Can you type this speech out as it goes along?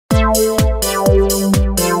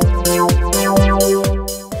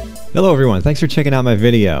Hello everyone, thanks for checking out my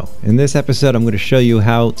video. In this episode I'm going to show you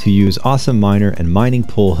how to use Awesome Miner and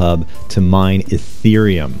MiningPoolHub to mine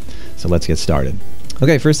Ethereum. So let's get started.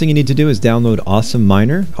 Okay, first thing you need to do is download Awesome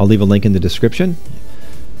Miner. I'll leave a link in the description.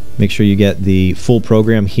 Make sure you get the full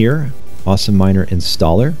program here, Awesome Miner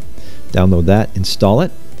Installer. Download that, install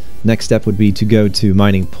it. Next step would be to go to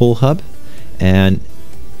MiningPoolHub, and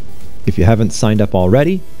if you haven't signed up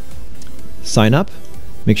already, sign up.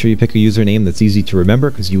 Make sure you pick a username that's easy to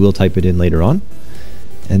remember because you will type it in later on.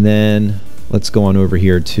 And then let's go on over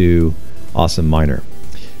here to Awesome Miner.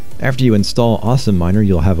 After you install Awesome Miner,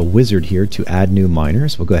 you'll have a wizard here to add new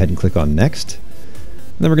miners. We'll go ahead and click on Next.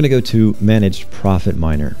 And then we're going to go to Managed Profit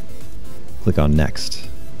Miner. Click on Next.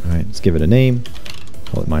 All right, let's give it a name.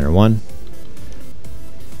 Call it Miner 1.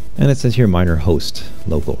 And it says here Miner Host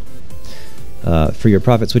Local. For your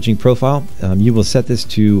profit switching profile, you will set this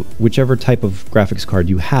to whichever type of graphics card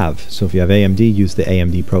you have. So if you have AMD, use the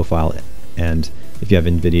AMD profile, and if you have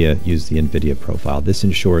NVIDIA, use the NVIDIA profile. This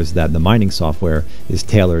ensures that the mining software is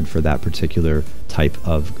tailored for that particular type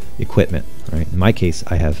of equipment. Right? In my case,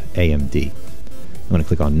 I have AMD. I'm going to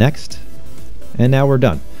click on Next, and now we're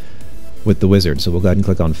done with the wizard. So we'll go ahead and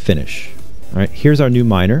click on Finish. All right, here's our new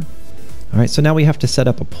miner. All right, so now we have to set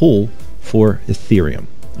up a pool for Ethereum.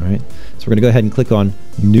 All right, so we're going to go ahead and click on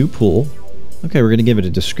New Pool. Okay, we're going to give it a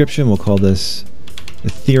description. We'll call this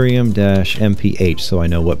Ethereum-MPH so I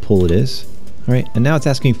know what pool it is. All right, and now it's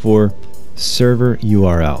asking for server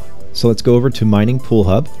URL. So let's go over to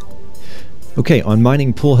MiningPoolHub. Okay, on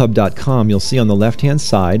MiningPoolHub.com, you'll see on the left-hand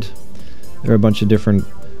side, there are a bunch of different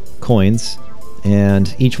coins,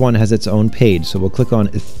 and each one has its own page. So we'll click on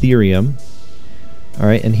Ethereum. All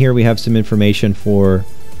right, and here we have some information for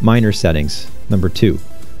miner settings, number 2.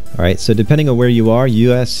 All right, so depending on where you are,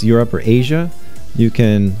 US, Europe, or Asia, you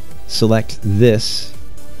can select this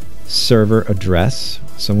server address.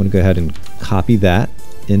 So I'm going to go ahead and copy that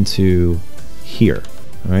into here.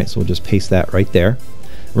 All right, so we'll just paste that right there.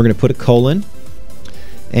 We're going to put a colon,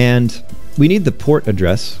 and we need the port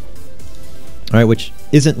address, all right, which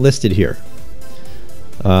isn't listed here.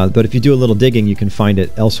 But if you do a little digging, you can find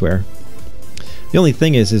it elsewhere. The only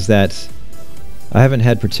thing is that I haven't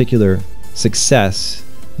had particular success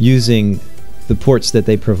using the ports that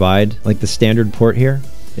they provide, like the standard port here.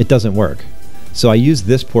 It doesn't work. So I use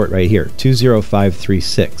this port right here,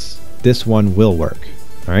 20536. This one will work.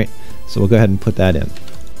 All right, so we'll go ahead and put that in.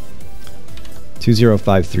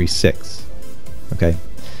 20536. Okay.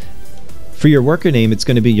 For your worker name, it's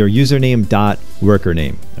going to be your username dot worker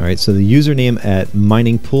name. All right, so the username at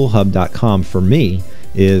miningpoolhub.com for me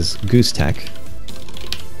is Goose-Tech.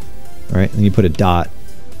 All right, and you put a dot,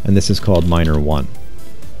 and this is called Miner 1.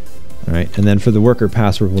 All right, and then for the worker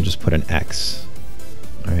password, we'll just put an X.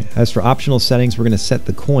 All right, as for optional settings, we're going to set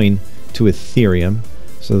the coin to Ethereum.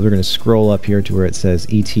 So we're going to scroll up here to where it says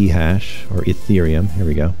ET hash, or Ethereum. Here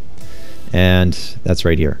we go. And that's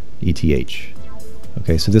right here, ETH.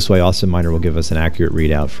 Okay, so this way Awesome Miner will give us an accurate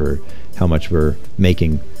readout for how much we're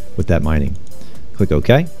making with that mining. Click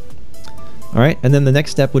OK. All right, and then the next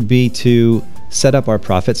step would be to set up our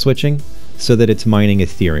profit switching so that it's mining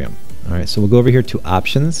Ethereum. All right, so we'll go over here to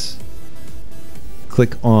Options.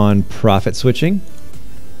 Click on Profit Switching.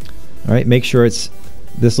 All right, make sure it's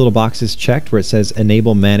this little box is checked where it says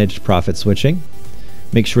Enable Managed Profit Switching.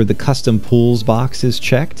 Make sure the Custom Pools box is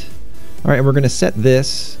checked. All right, and we're going to set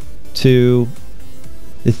this to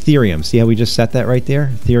Ethereum. See how we just set that right there?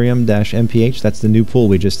 Ethereum-MPH. That's the new pool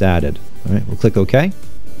we just added. All right, we'll click OK.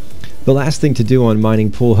 The last thing to do on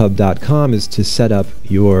MiningPoolHub.com is to set up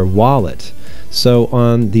your wallet. So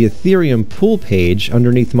on the Ethereum pool page,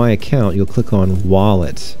 underneath my account, you'll click on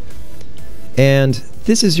Wallet. And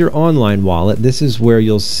this is your online wallet. This is where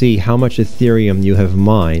you'll see how much Ethereum you have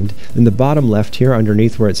mined. In the bottom left here,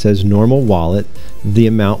 underneath where it says Normal Wallet, the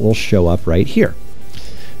amount will show up right here.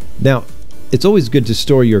 Now, it's always good to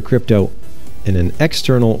store your crypto in an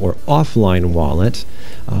external or offline wallet.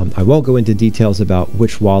 I won't go into details about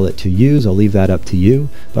which wallet to use. I'll leave that up to you,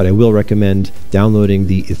 but I will recommend downloading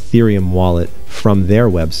the Ethereum wallet from their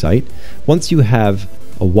website. Once you have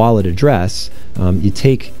a wallet address, you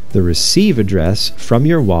take the receive address from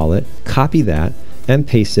your wallet, copy that, and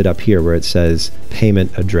paste it up here where it says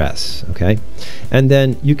payment address. Okay, and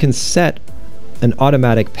then you can set an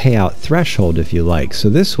automatic payout threshold if you like. So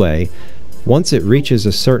this way, once it reaches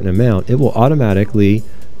a certain amount, it will automatically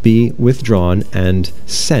be withdrawn and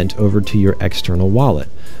sent over to your external wallet.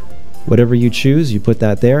 Whatever you choose, you put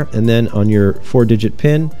that there, and then on your 4-digit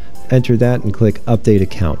PIN, enter that and click Update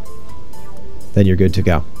Account. Then you're good to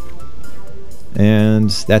go. And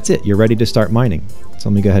that's it. You're ready to start mining. So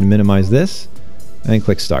let me go ahead and minimize this and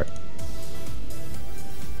click Start.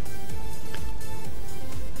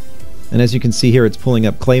 And as you can see here, it's pulling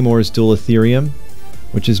up Claymore's dual Ethereum,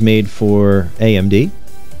 which is made for AMD.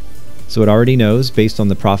 So it already knows, based on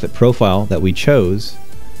the profit profile that we chose,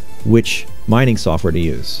 which mining software to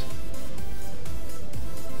use.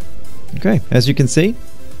 Okay, as you can see,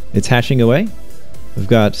 it's hashing away. We've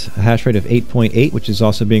got a hash rate of 8.8, which is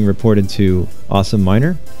also being reported to Awesome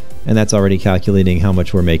Miner, and that's already calculating how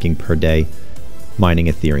much we're making per day mining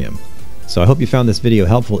Ethereum. So I hope you found this video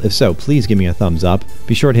helpful. If so, please give me a thumbs up.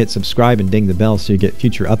 Be sure to hit subscribe and ding the bell so you get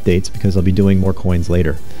future updates, because I'll be doing more coins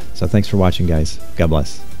later. So thanks for watching, guys. God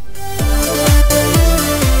bless.